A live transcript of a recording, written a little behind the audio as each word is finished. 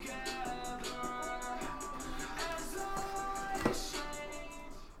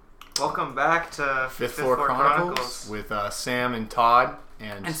Welcome back to Fifth Floor Chronicles with Sam and Todd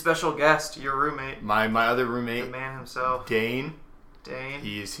and special guest, your roommate, my other roommate, the man himself, Dane. Dane.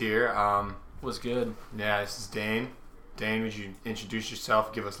 He is here. Was good. Yeah, this is Dane. Dane, would you introduce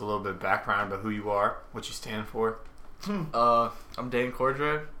yourself? Give us a little bit of background about who you are, what you stand for. I'm Dane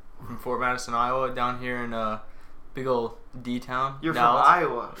Cordray from Fort Madison, Iowa, down here in big old D-town. You're Dallas. from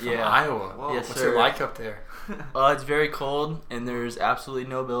Iowa. From Yeah. Iowa. Whoa. Yes, What's sir. it like up there? It's very cold, and there's absolutely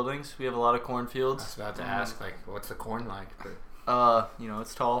no buildings. We have a lot of I cornfields. was about to ask, what's the corn like? But,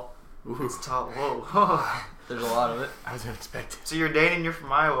 It's tall. ooh, It's tall. Whoa. There's a lot of it. I was unexpected. So you're Dane and you're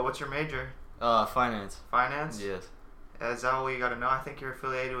from Iowa. What's your major? Finance. Finance? Yes. Is that all you got to know? I think you're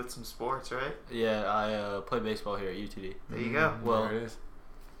affiliated with some sports, right? Yeah, I play baseball here at UTD. There you go. Well, there it is.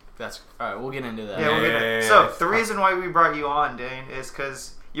 That's all right. We'll get into that. Yeah, we'll get Yeah. it. So the reason why we brought you on, Dane, is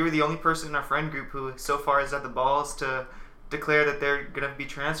because you were the only person in our friend group who so far has had the balls to declare that they're going to be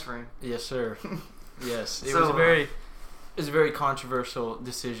transferring. Yes, sir. Yes. It So, was a very controversial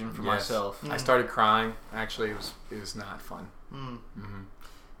decision for Yes. myself. I started crying. Actually, it was not fun. Mm.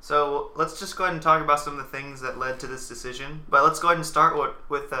 So let's just go ahead and talk about some of the things that led to this decision. But let's go ahead and start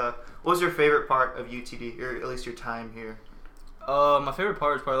with what was your favorite part of UTD, or at least your time here? My favorite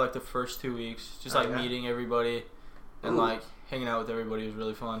part was probably like the first 2 weeks, just Oh, like yeah? meeting everybody and Ooh. like hanging out with everybody was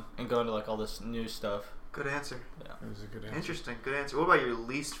really fun, and going to like all this new stuff. Good answer. It was a good answer. Interesting. Good answer. What about your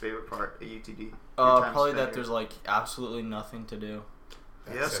least favorite part of UTD? Your time Probably spent that here. there's like absolutely nothing to do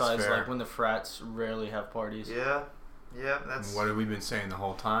Yeah. besides fair. like when the frats rarely have parties. Yeah, that's... What have we been saying the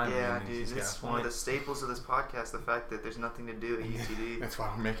whole time? Yeah, I mean, dude, he's got it's a one of point. the staples of this podcast, the fact that there's nothing to do at UTD. That's why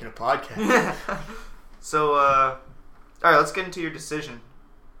we're making a podcast. So, all right, let's get into your decision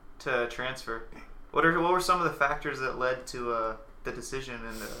to transfer. What were some of the factors that led to the decision?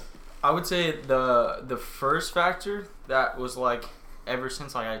 And I would say the first factor that was like ever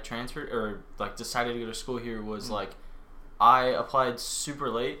since like I transferred or like decided to go to school here was like I applied super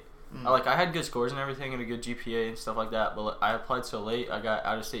late. I had good scores and everything and a good GPA and stuff like that, but I applied so late I got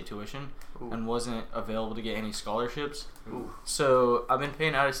out of state tuition and wasn't available to get any scholarships. Ooh. So I've been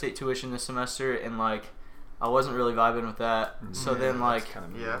paying out of state tuition this semester and like I wasn't really vibing with that. So then like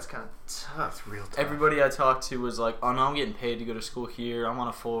That's kind of tough. That's real tough. everybody I talked to was like, "Oh no, I'm getting paid to go to school here. I'm on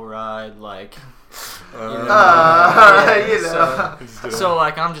a full ride." Like, So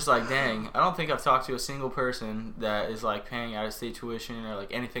like I'm just like, dang, I don't think I've talked to a single person that is like paying out of state tuition or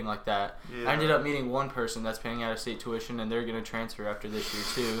like anything like that. Yeah. I ended up meeting one person that's paying out of state tuition and they're gonna transfer after this year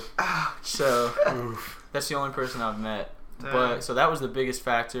too. So that's the only person I've met. But so that was the biggest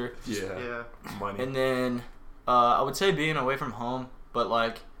factor. Yeah. Money. And then I would say being away from home, but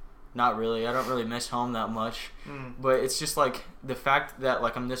like not really. I don't really miss home that much. But it's just like the fact that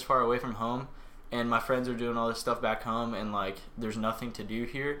like I'm this far away from home and my friends are doing all this stuff back home and like there's nothing to do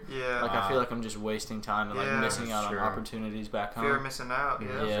here. Yeah. Like I feel like I'm just wasting time and like Yeah, missing out that's on true. opportunities back Fear of home. missing out.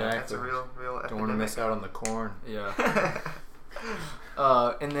 Yeah. Yeah. That's a real epidemic. Don't want to miss out on the corn. Yeah.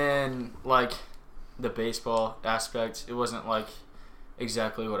 And then like the baseball aspect, it wasn't like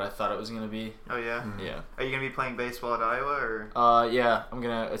exactly what I thought it was gonna be. Oh yeah. Yeah. Are you gonna be playing baseball at Iowa or? Yeah, I'm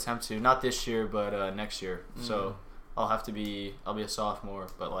gonna attempt to. Not this year, but next year. So I'll be a sophomore,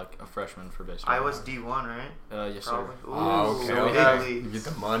 but like a freshman for baseball. Iowa's D1, right? Yes, sir. Probably. Ooh, Oh, okay. so we big have- You leagues.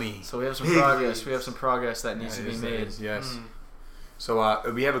 get the money. So we have some Big progress. leagues. We have some progress that needs to be made. Yes.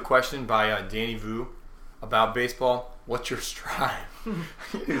 So we have a question by Danny Vu about baseball. What's your strive? You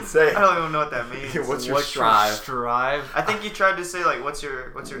didn't say. I don't even know what that means. What's your strive? I think you tried to say like, what's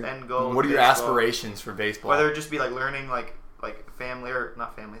your end goal? What with are your baseball? aspirations for baseball? Whether it just be like learning like family or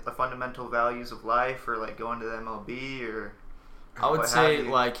not family, the fundamental values of life, or like going to the MLB, or I would what say have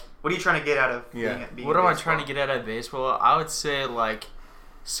you. like, what are you trying to get out of Yeah. being what in am I baseball? trying to get out of baseball? I would say like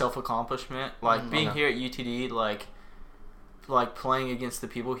self-accomplishment, like being Okay. here at UTD, like playing against the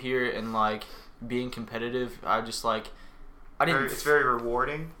people here and like being competitive. I just like I didn't. It's very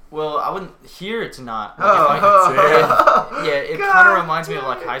rewarding. Well, I wouldn't. Here, it's not. Like, Oh, yeah, it kind of reminds me of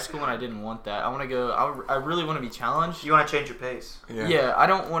like high school, and I didn't want that. I want to go. I really want to be challenged. You want to change your pace. Yeah, I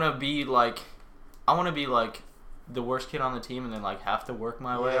don't want to be like. I want to be like the worst kid on the team, and then like have to work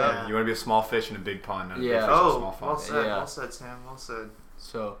my way Yeah. up. You want to be a small fish in a big pond, not a big Yeah. fish in a Oh, small well pond. said. Yeah. Well said, Sam. Well said.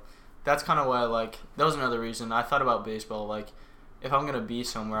 So that's kind of why that was another reason I thought about baseball. Like, if I'm gonna be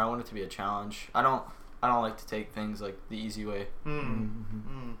somewhere, I want it to be a challenge. I don't like to take things like the easy way.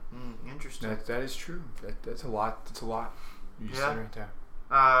 Interesting. That is true. That's a lot. That's a lot. You just Yeah. said right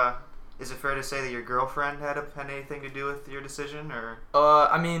there. Is it fair to say that your girlfriend had anything to do with your decision, or?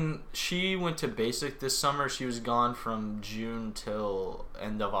 I mean, she went to basic this summer. She was gone from June till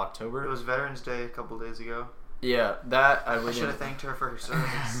end of October. It was Veterans Day a couple days ago. Yeah, that I I really should have thanked her for her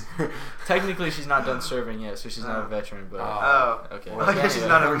service. Technically, she's not done serving yet, so she's not a veteran. But Oh. okay. Well, I guess she's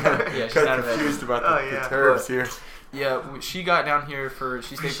not a veteran. Yeah, she's Got not a veteran. confused about Oh, the yeah. terms here. Yeah, she got down here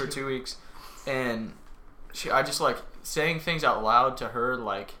she stayed for 2 weeks, and I just like saying things out loud to her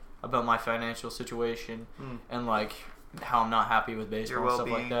like about my financial situation and like how I'm not happy with baseball Your and stuff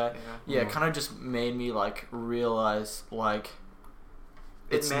well-being. like that. Yeah, it kind of just made me like realize like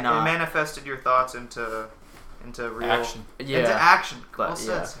it's It not manifested your thoughts into real Action. Yeah, Into action. but Well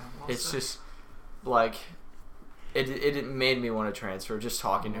said, yeah, Sam. Well it's said. just like it made me want to transfer just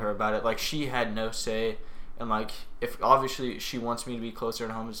talking to her about it. Like she had no say. And like, if obviously she wants me to be closer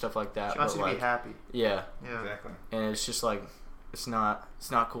to home and stuff like that, She wants but you to like, be happy. yeah, Yeah. Exactly. and it's just like it's not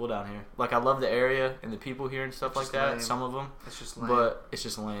cool down here. Like I love the area and the people here and stuff It's like just that. lame. Some of them, It's just lame. but it's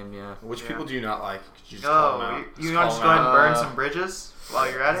just lame. Yeah. Which Yeah. people do you not like? Could you just call them Oh, out? you want to just go ahead and burn some bridges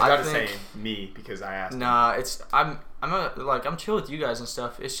while you're at it? You I gotta think- say me because I asked. Nah, I'm chill with you guys and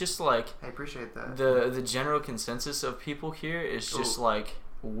stuff. It's just like I appreciate that. the general consensus of people here is just like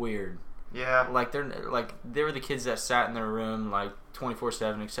weird. Yeah. Like they were the kids that sat in their room like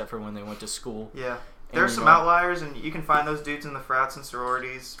 24/7, except for when they went to school. Yeah. And, There's you some know, outliers, and you can find those dudes in the frats and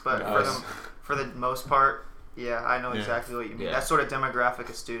sororities, but Us. for the most part, yeah, I know Yeah. exactly what you mean. Yeah. That sort of demographic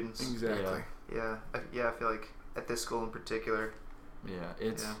of students. Exactly. Yeah. I feel like at this school in particular. Yeah,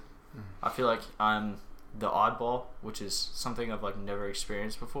 it's. Yeah. I feel like I'm the oddball, which is something I've like never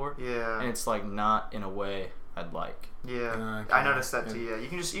experienced before, Yeah. and it's like not in a way I'd like. Yeah. Okay. I noticed that too. Yeah. You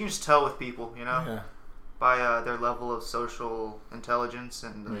can just tell with people, you know, Yeah. by their level of social intelligence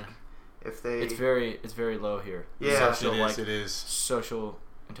and like if they. It's very low here. Yeah. Social, like, It is. social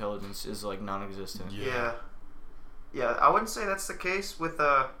intelligence is like non-existent. Yeah. Yeah, I wouldn't say that's the case with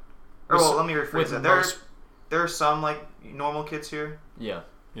With let me rephrase with that. most- There are some like normal kids here. Yeah,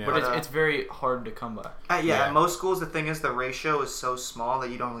 Yeah. but But, it's very hard to come by. Yeah, Yeah. at most schools the thing is the ratio is so small that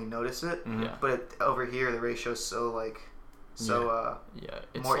you don't really notice it. Mhm. Yeah, But over here the ratio is so like yeah,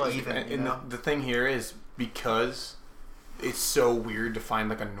 it's more like, even. And you know? the thing here is because it's so weird to find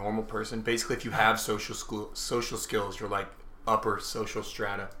like a normal person. Basically, if you have social skills, you're like upper social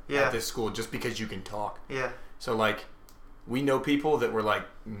strata Yeah. at this school just because you can talk. Yeah. So like, we know people that were like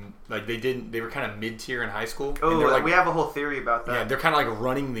they were kind of mid tier in high school. Oh, and they're like we have a whole theory about that. yeah, they're kind of like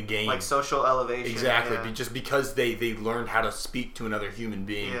running the game. like social elevation. Exactly, Yeah. just because they learned how to speak to another human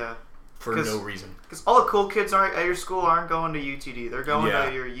being Yeah. for 'Cause- no reason. Because all the cool kids at your school aren't going to UTD. They're going Yeah.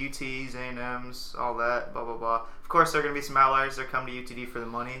 to your UTs, A&Ms, all that, blah, blah, blah. Of course, there are going to be some outliers that come to UTD for the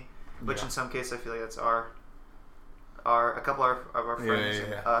money, which Yeah. in some cases I feel like that's a couple of our Yeah, friends yeah,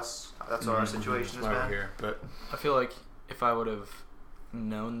 and yeah. us. That's what our Mhm. situation That's has why we're been. here. But I feel like if I would have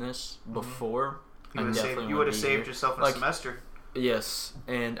known this before, You I would definitely have would saved, be here. yourself a Like- semester. Yes,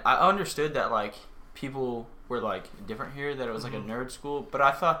 and I understood that like people were like different here, that it was like a Mhm. nerd school, but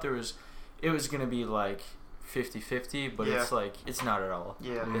I thought it was gonna be like 50-50, but Yeah. it's like it's not at all.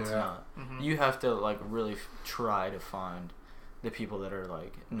 Yeah. It's Yeah. not. Mhm. You have to like really try to find the people that are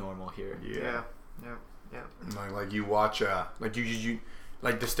like normal here. yeah. Yeah. Like you watch like you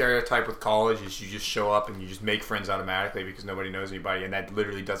like the stereotype with college is you just show up and you just make friends automatically because nobody knows anybody, and that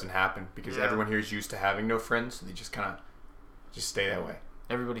literally doesn't happen because Yeah. everyone here is used to having no friends. So they just kind of just stay that way.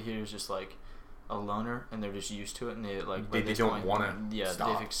 Everybody here is just like a loner, and they're just used to it, and they like by They this don't point, wanna Yeah, stop,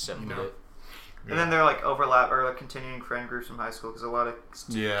 they've accepted you know? it. And then they're like overlap or like continuing friend groups from high school because a lot of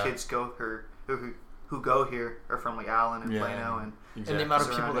Yeah. kids who go here are from like Allen and Yeah. Plano and And the amount of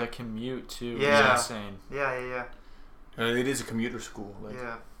people Surrounding. that commute too Yeah. is insane. yeah. And it is a commuter school. Like,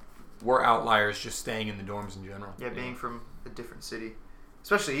 Yeah. we're outliers just staying in the dorms in general. Yeah, being from a different city,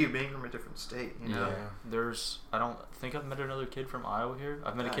 especially you being from a different state. You know. Yeah. I don't think I've met another kid from Iowa here.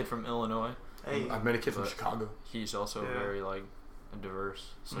 I've met a Yeah. kid from Illinois. Hey. I've met a kid from But- Chicago. He's also Yeah. very like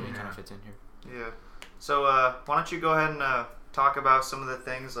diverse, so he Yeah. kind of fits in here. Yeah. So why don't you go ahead and talk about some of the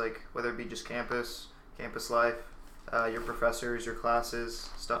things like whether it be just campus life, your professors, your classes,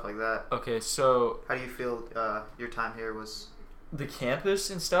 stuff like that. Okay, so How do you feel your time here was? the campus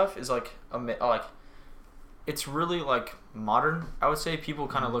and stuff is like it's really like modern. I would say people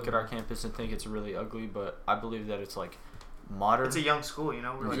kind of look at our campus and think it's really ugly, but I believe that it's like modern. It's a young school, you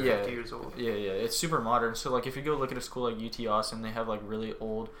know. We're like Yeah. 50 years old. Yeah, it's super modern. So like if you go look at a school like UT Austin, they have like really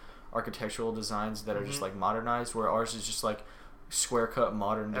old architectural designs that are just Mhm. like modernized, where ours is just like square cut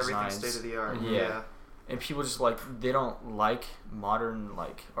modern Everything's designs. state of the art. Yeah. And people just like they don't like modern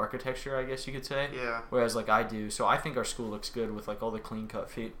like architecture, I guess you could say. Yeah. Whereas like I do. So I think our school looks good with like all the clean cut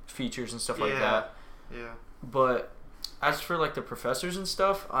features and stuff like Yeah. that. Yeah. But as for like the professors and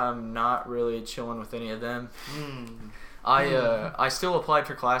stuff, I'm not really chilling with any of them. Mm. I still applied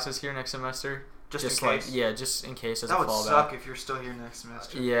for classes here next semester, Just in case. Just in case as That a would fallback. suck if you're still here next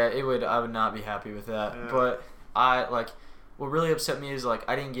semester. Yeah, it would. I would not be happy with that. Yeah. But what really upset me is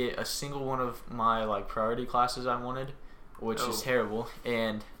I didn't get a single one of my priority classes I wanted, which is terrible.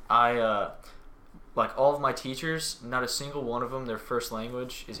 And I all of my teachers, not a single one of them, their first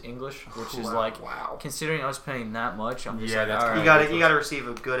language is English, which is wow. Considering I was paying that much, I'm just that's all right. You gotta receive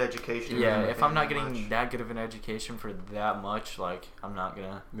a good education. Yeah, if I'm not getting that good of an education for that much, I'm not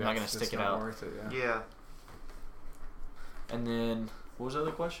gonna stick it out. Worth it, Yeah. And then what was the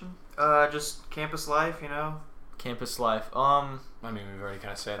other question? Just campus life, Campus life. I mean, we've already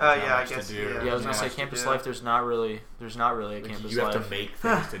kind of said. I much guess. to do. Yeah, I was gonna say campus life. There's not really a campus life. You have to make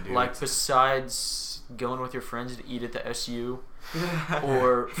things to do. Besides going with your friends to eat at the SU,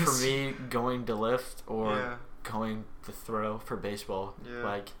 or for me going to lift or going to throw for baseball.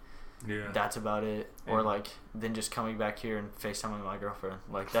 Yeah. That's about it. Or then just coming back here and FaceTiming with my girlfriend.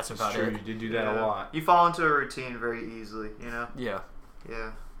 That's about true. it. You did do that a lot. You fall into a routine very easily, Yeah.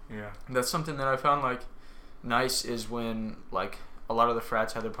 Yeah. Yeah. That's something that I found nice is when a lot of the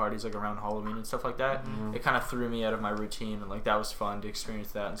frats had their parties around Halloween and stuff like that. Mm-hmm. It kind of threw me out of my routine and that was fun to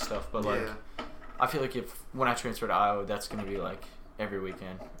experience that and stuff. But I feel when I transfer to Iowa, that's gonna be every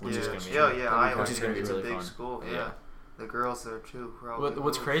weekend, which is gonna be Iowa. which is gonna be It's really a big fun. school. Yeah. The girls there too.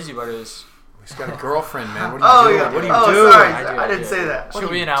 What's crazy about it is he's got a girlfriend, man. What are you doing? What are you doing? Sorry, I didn't say that. She'll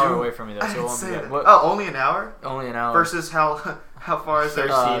be an hour away from me though, so it won't be that. Only an hour? Only an hour. Versus how far is that?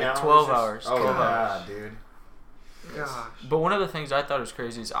 13 hours? 12 hours. Oh, 12 yeah, hours. dude. Gosh. But one of the things I thought was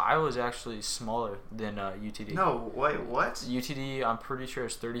crazy is Iowa was actually smaller than UTD. No, wait, what? UTD, I'm pretty sure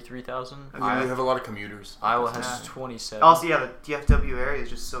is 33,000. You have a lot of commuters. Iowa has 27. Also, the DFW area is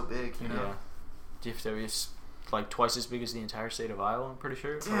just so big, Yeah. DFW is twice as big as the entire state of Iowa, I'm pretty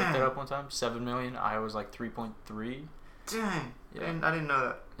sure. I looked that up one time. 7 million. Iowa's 3.3. Dang. Yeah. I didn't know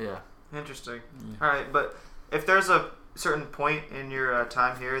that. Yeah. Interesting. Yeah. All right, but if there's a certain point in your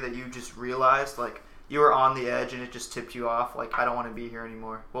time here that you just realized, you were on the edge and it just tipped you off, I don't want to be here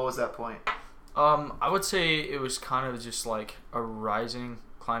anymore. What was that point? I would say it was kind of just a rising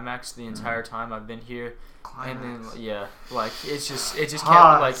climax the entire time I've been here. Climax. And then it just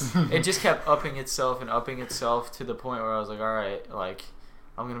kept it just kept upping itself to the point where I was all right,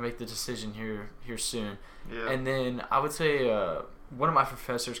 I'm gonna make the decision here soon. Yeah. And then I would say one of my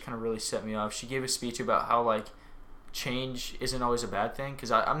professors kind of really set me off. She gave a speech about how change isn't always a bad thing, because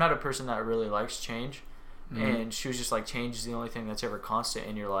I'm not a person that really likes change. And she was just change is the only thing that's ever constant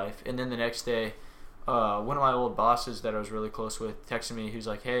in your life. And then the next day, one of my old bosses that I was really close with texted me. He was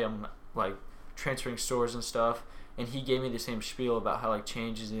like, hey, I'm transferring stores and stuff, and he gave me the same spiel about how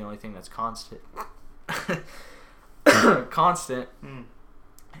change is the only thing that's constant.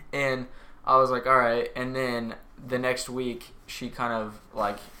 And I was like, all right. And then the next week she kind of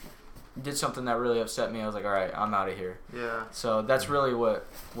did something that really upset me. I was like, all right, I'm out of here. Yeah. So that's really what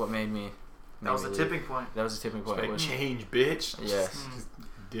made me. That was the tipping point. That was the tipping point. Change, bitch.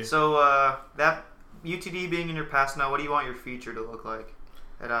 Yeah. So that UTD being in your past now, what do you want your future to look like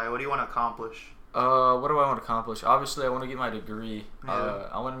at Iowa? What do you want to accomplish? What do I want to accomplish? Obviously, I want to get my degree. Yeah.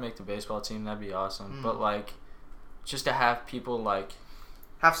 I want to make the baseball team. That'd be awesome. But just to have people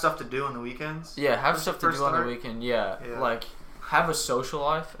have stuff to do on the weekends. Yeah, have stuff to do on the weekend. Yeah. Have a social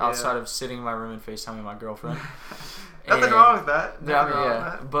life outside of sitting in my room and FaceTiming my girlfriend. Nothing wrong with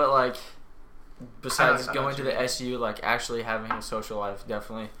that. But besides going to the SU, actually having a social life,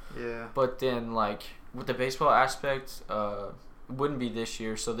 definitely. Yeah. But then with the baseball aspect, wouldn't be this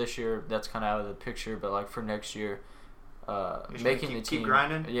year. So this year that's kind of out of the picture. But for next year, making the team. Keep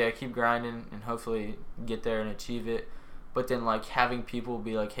grinding. Yeah, keep grinding and hopefully get there and achieve it. But then having people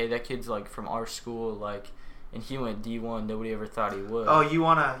be hey, that kid's from our school, and he went D1. Nobody ever thought he would. Oh, you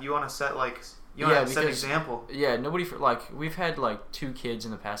wanna set set an example. Yeah, nobody we've had 2 kids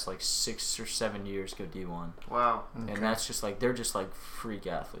in the past 6 or 7 years go D1. Wow. And that's just they're just freak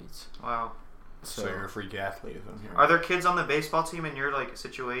athletes. Wow. So you're a freak athlete, if I'm hearing. Are there kids on the baseball team in your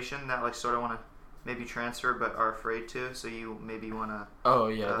situation that sort of want to maybe transfer but are afraid to? So you maybe want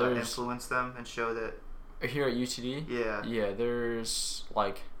to influence them and show that. Here at UTD? Yeah. Yeah, there's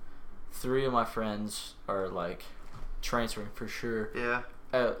 3 of my friends are transferring for sure. Yeah.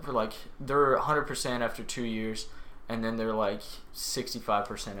 They're 100% after 2 years, and then they're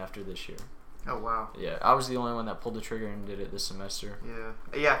 65% after this year. Oh wow. Yeah, I was the only one that pulled the trigger and did it this semester.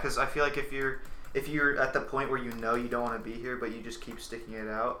 Yeah, because I feel if you're at the point where you don't want to be here, but you just keep sticking it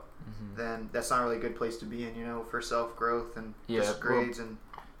out, then that's not really a good place to be in, for self growth and just grades and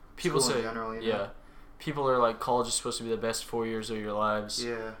people school say in general. People are college is supposed to be the best 4 years of your lives.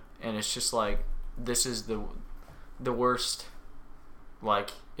 Yeah. And it's just this is the worst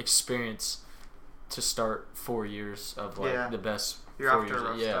experience to start 4 years of like the best. You're 4 off to years. a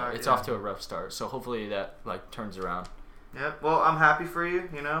rough yeah, start. it's off to a rough start. So hopefully that like turns around. Yep. Well, I'm happy for you.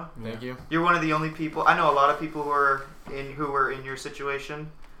 You know. Thank you. You're one of the only people I know. A lot of people who were in your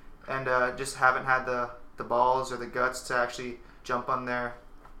situation, and just haven't had the balls or the guts to actually jump on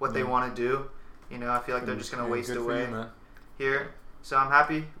what they want to do. You know, I feel like they're just gonna waste away here. So I'm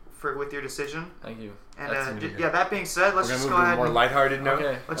happy with your decision. Thank you. And that being said, let's just go ahead. More lighthearted note.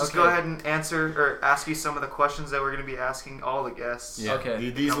 Okay. Let's just go ahead and answer or ask you some of the questions that we're going to be asking all the guests. Yeah. Okay.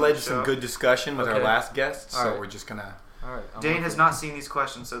 These led to some good discussion with our last guest, so right. we're just gonna. All right. Dane has not seen these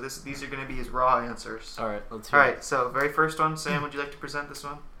questions, so these are going to be his raw answers. All right. Let's hear All right. So very first one, Sam, would you like to present this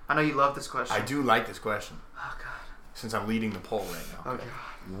one? I know you love this question. I do like this question. Oh God. Since I'm leading the poll right now. Oh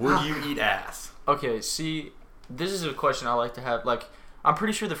God. Would you eat ass? Okay. See, this is a question I like to have. Like, I'm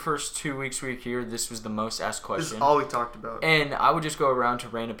pretty sure the first 2 weeks we were here, this was the most asked question. This is all we talked about. And I would just go around to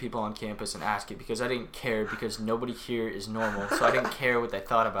random people on campus and ask it because I didn't care because nobody here is normal. So I didn't care what they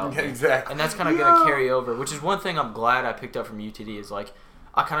thought about me. Exactly. And that's kind of going to carry over, which is one thing I'm glad I picked up from UTD is like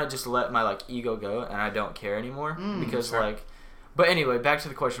I kind of just let my like ego go and I don't care anymore because like. But anyway, back to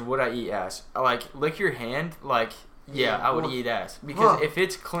the question: would I eat ass? Like lick your hand, like I would eat ass because if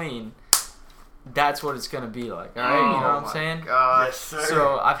it's clean. That's what it's going to be like, all right? You know what I'm saying? God. Yes, sir.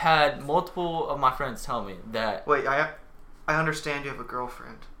 So I've had multiple of my friends tell me that... Wait, I understand you have a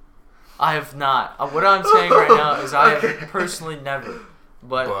girlfriend. I have not. What I'm saying right now is I have personally never.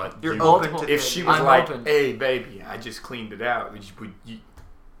 But you're multiple, open to if she was hey, baby, I just cleaned it out, you would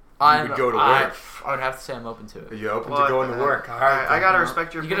go to work. I would have to say I'm open to it. You're open to going to work. All right. I got to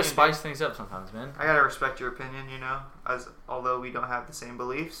respect your opinion. You got to spice things up sometimes, man. I got to respect your opinion, you know, although we don't have the same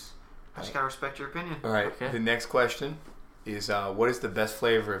beliefs. I just gotta respect your opinion. All right. Okay. The next question is, what is the best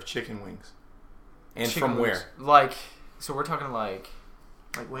flavor of chicken wings? And chicken from wings. Where? Like, so we're talking like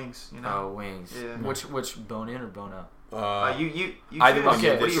wings, you know? Oh, wings. Yeah. Which bone in or bone out? You either one.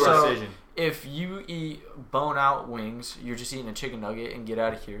 Okay, What's your decision? If you eat bone out wings, you're just eating a chicken nugget and get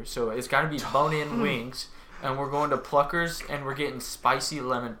out of here. So it's got to be bone in wings. And we're going to Pluckers, and we're getting spicy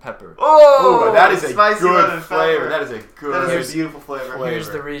lemon pepper. Oh, that is a good flavor. That is a good. That is a beautiful flavor.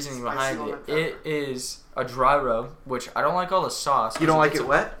 Here's the reasoning behind it. It is a dry rub, which I don't like all the sauce. You don't like it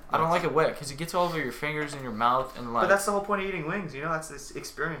wet? I don't like it wet because it gets all over your fingers and your mouth and like. But that's the whole point of eating wings. You know, that's this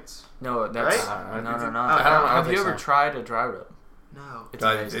experience. No, that's right? No. Have you ever tried a dry rub? No. It's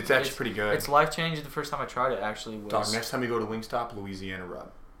actually pretty good. It's life changing. The first time I tried it actually was. Dog, next time you go to Wingstop, Louisiana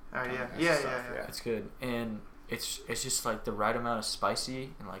rub. Oh yeah. It's good and. It's just like the right amount of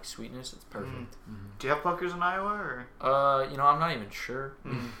spicy and like sweetness. It's perfect. Mm-hmm. Do you have Pluckers in Iowa or? I'm not even sure.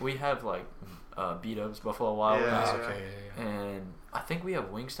 We have like B-Dubs, Buffalo Wild Wings. And I think we have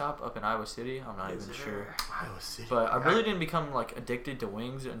Wingstop up in Iowa City. I'm not even sure. Iowa City. But I really didn't become like addicted to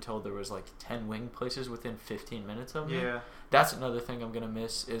wings until there was like 10 wing places within 15 minutes of me. Yeah. That's another thing I'm gonna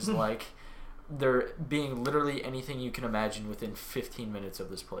miss is like there being literally anything you can imagine within 15 minutes of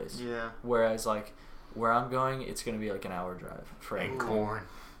this place. Yeah. Whereas like. Where I'm going, it's going to be like an hour drive. And corn.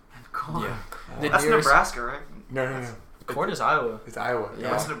 Yeah. That's Nebraska, right? No. Corn is Iowa. It's Iowa.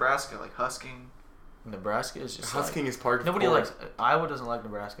 Yeah. What's Nebraska? Like husking? Nebraska is just husking is part of nobody corn. likes Iowa doesn't like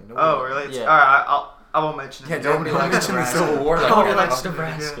Nebraska. Really? Yeah. All right, I won't mention it. Yeah, nobody likes the Civil War. Nobody likes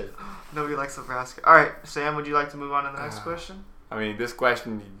Nebraska. Nobody likes Nebraska. All right, Sam, would you like to move on to the next question? I mean, this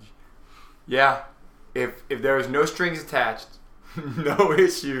question, yeah. If there was no strings attached, no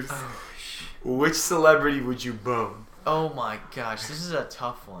issues. Which celebrity would you bone? Oh my gosh, this is a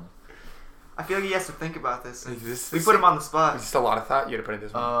tough one. I feel like he has to think about this. We put him on the spot. It's just a lot of thought. You had to put in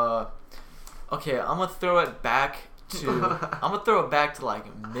this one. Okay, I'm gonna throw it back to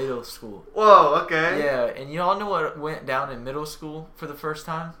like middle school. Whoa, okay. Yeah, and you all know what went down in middle school for the first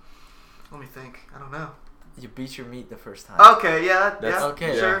time? Let me think. I don't know. You beat your meat the first time. Okay, yeah.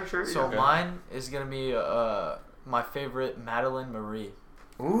 Okay. Sure. So mine is gonna be my favorite Madeline Marie.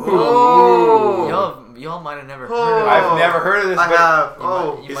 Ooh. Y'all might have never heard of it. I've never heard of this. I have.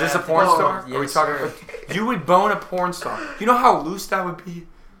 Is this a porn star? Yes, Are we talking? You would bone a porn star. You know how loose that would be?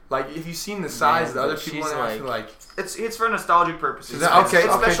 Like, if you've seen the size of the other people in there, like... It's for nostalgic purposes. Okay,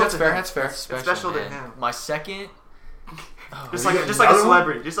 that's fair. It's special to him. My second... Just like a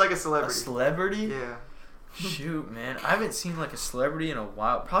celebrity. Just like a celebrity. A celebrity? Yeah. Shoot, man. I haven't seen like a celebrity in a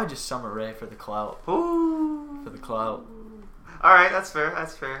while. Probably just Summer Rae for the clout. Ooh. For the clout. All right, that's fair.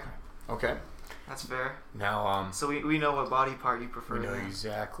 Okay. That's fair. Now, so we know what body part you prefer. We know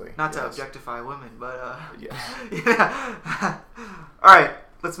exactly. Not to objectify women, but Yes. Yeah. All right,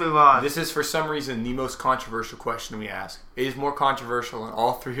 let's move on. This is for some reason the most controversial question we ask. It is more controversial than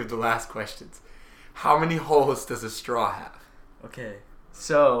all three of the last questions. How many holes does a straw have? Okay,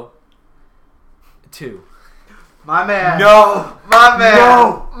 so 2. My man. No. My man.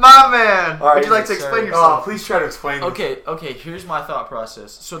 No. My man. All right, Would you like to yes, explain sir. yourself? Oh, please try to explain. Okay, here's my thought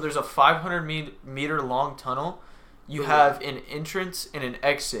process. So there's a 500-meter long tunnel. You have an entrance and an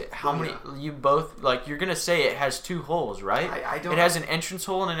exit. How many? You both you're gonna say it has 2 holes, right? I don't. It has an entrance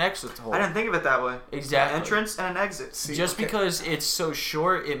hole and an exit hole. I didn't think of it that way. Exactly. An entrance and an exit. See, Just okay. because it's so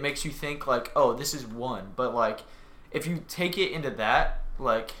short, it makes you think oh, this is one. But if you take it into that,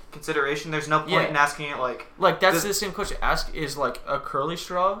 Consideration. There's no point in asking it that's the same question. Ask is a curly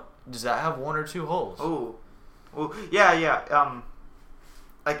straw. Does that have 1 or 2 holes? Oh, well, yeah.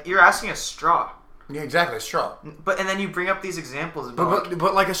 You're asking a straw. Yeah, exactly. A straw. And then you bring up these examples about.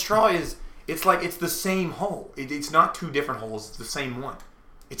 But like a straw is, it's the same hole. It's not 2 different holes. It's the same one.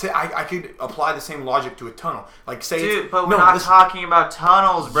 I could apply the same logic to a tunnel. Dude, but we're not talking about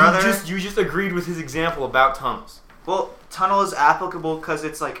tunnels, brother. You just agreed with his example about tunnels. Well, tunnel is applicable because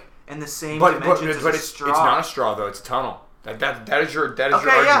it's in the same dimensions as a straw. It's not a straw though. It's a tunnel. That is your okay,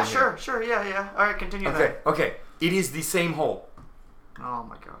 argument. Yeah, here. sure, yeah. All right, continue. Okay. It is the same hole. Oh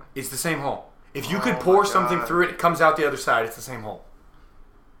my god. It's the same hole. If you could pour something through it comes out the other side. It's the same hole.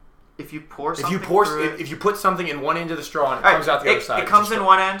 If you pour something if you put something in one end of the straw and it comes out the other side. It comes in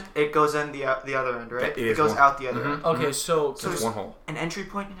one end, it goes in the other end, right? It goes out the other end. Okay, so it's one hole. An entry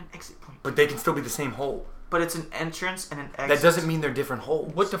point and an exit point. But they can still be the same hole. But it's an entrance and an exit. That doesn't mean they're different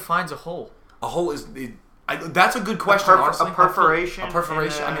holes. What defines a hole? A hole is... that's a good question, honestly. A perforation. A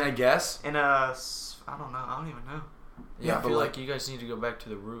perforation, I guess. I don't know. I don't even know. Yeah, I feel like you guys need to go back to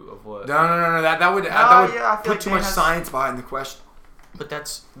the root of what... No. That would put too much science behind the question. But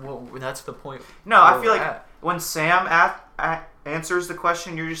that's the point. No, I feel like when Sam answers the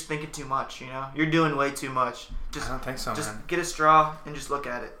question, you're just thinking too much, you know? You're doing way too much. I don't think so, Just man. get a straw and just look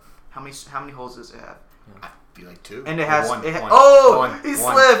at it. How many holes does it have? I feel like 2. And it has... One. He One.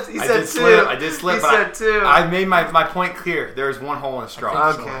 slipped. He said 2. I did slip. He said 2. I made my point clear. There is 1 hole in a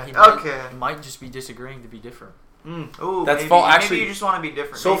straw. Okay. He might just be disagreeing to be different. Ooh, that's maybe, actually, maybe you just want to be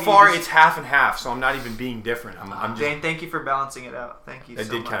different. So maybe far, it's half and half, so I'm not even being different. I'm just... Dane, thank you for balancing it out. Thank you so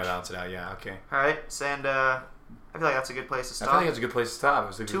much. I did kind of balance it out, yeah, okay. All right, and I feel like that's a good place to stop. I think it's a good place to stop.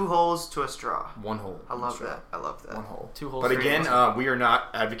 It was 2 holes to a straw. 1 hole. I love that. 1 hole. 2 holes. But again, we are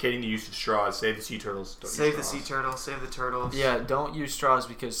not advocating the use of straws. Save the sea turtles. Save the sea turtles. Save the turtles. Yeah, don't use straws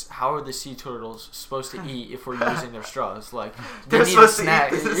because how are the sea turtles supposed to eat if we're using their straws? They need a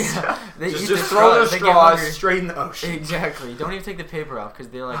snack. Just throw those straws straight in the ocean. Exactly. Don't even take the paper off because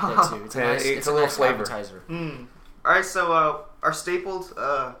they like that too. It's a little nice flavor. appetizer. All right, so our stapled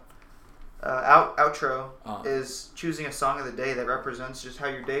outro is choosing a song of the day that represents just how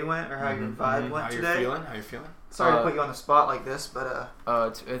your day went or how your vibe went today. How you feeling? Sorry to put you on the spot like this, but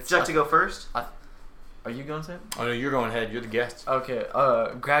would you like to go first? Are you going to? Oh no, you're going ahead. You're the guest. Okay.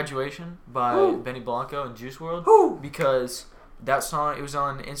 Graduation by Benny Blanco and Juice WRLD. Woo! Because that song, it was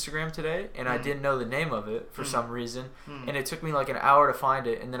on Instagram today, and I didn't know the name of it for some reason, and it took me an hour to find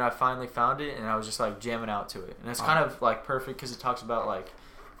it, and then I finally found it, and I was just jamming out to it, and it's kind of perfect because it talks about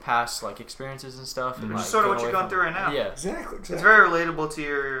past experiences and stuff, and which is sort of what you're going through right now. Yeah, exactly. It's very relatable to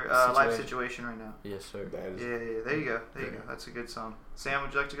your life situation right now. Yes, sir. Yeah. There you go. That's a good song. Sam,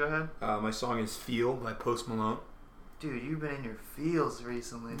 would you like to go ahead? My song is "Feel" by Post Malone. Dude, you've been in your feels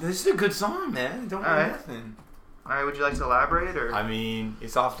recently. This is a good song, man. Don't worry nothing. All right, would you like to elaborate, or? I mean,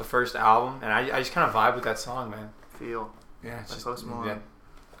 it's off the first album, and I just kind of vibe with that song, man. Feel. Yeah, it's just Post Malone. Yeah.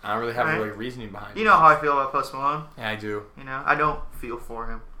 I don't really have a reasoning behind it. You know how I feel about Post Malone. Yeah, I do. You know, I don't feel for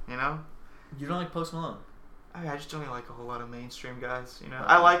him. You know. You don't like Post Malone? I just don't like a whole lot of mainstream guys. You know,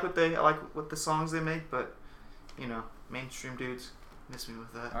 I like what the songs they make, but mainstream dudes miss me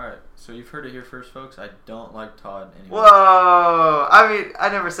with that. All right, so you've heard it here first, folks. I don't like Todd anymore. Whoa! I mean, I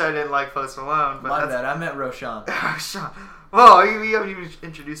never said I didn't like Post Malone, but my bad. I meant Roshan. Roshan. Whoa! You haven't even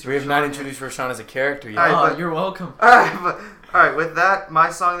introduced. We have not introduced Roshan as a character yet. Right, you're welcome. All right. With that, my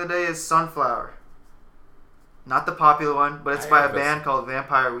song of the day is "Sunflower." Not the popular one, but it's by a band called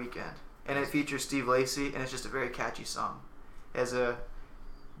Vampire Weekend. And it features Steve Lacy, and it's just a very catchy song. It has a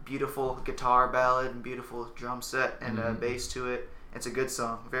beautiful guitar ballad and beautiful drum set and a bass to it. It's a good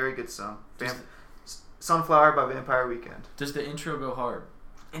song, very good song. Sunflower by Vampire Weekend. Does the intro go hard?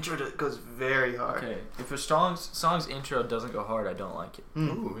 Intro goes very hard. Okay, if a song's intro doesn't go hard, I don't like it.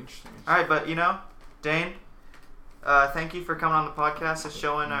 Ooh, interesting. All right, but Dane, thank you for coming on the podcast and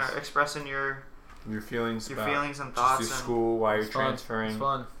showing expressing your feelings and thoughts. Just school while you're transferring. It's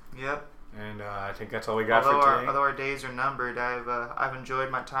fun. Yep. And I think that's all we got for today. Although our days are numbered, I've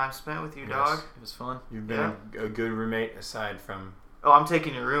enjoyed my time spent with you, dog. It was fun. You've been a good roommate aside from... Oh, I'm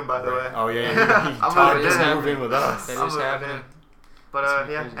taking your room, by the way. Oh, yeah. I'm moving in with us. That is happening. But,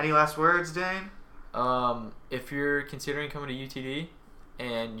 any last words, Dane? If you're considering coming to UTD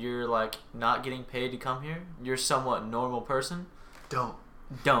and you're like not getting paid to come here, you're somewhat normal person. Don't.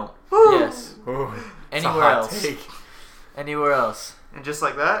 Woo! Yes. Ooh, Anywhere else. Anywhere else. And just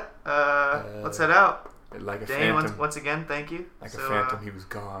like that, let's head out. Like a Dane, phantom. once again, thank you. Like a phantom, he was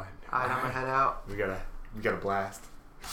gone. I'm gonna head out. We got a blast.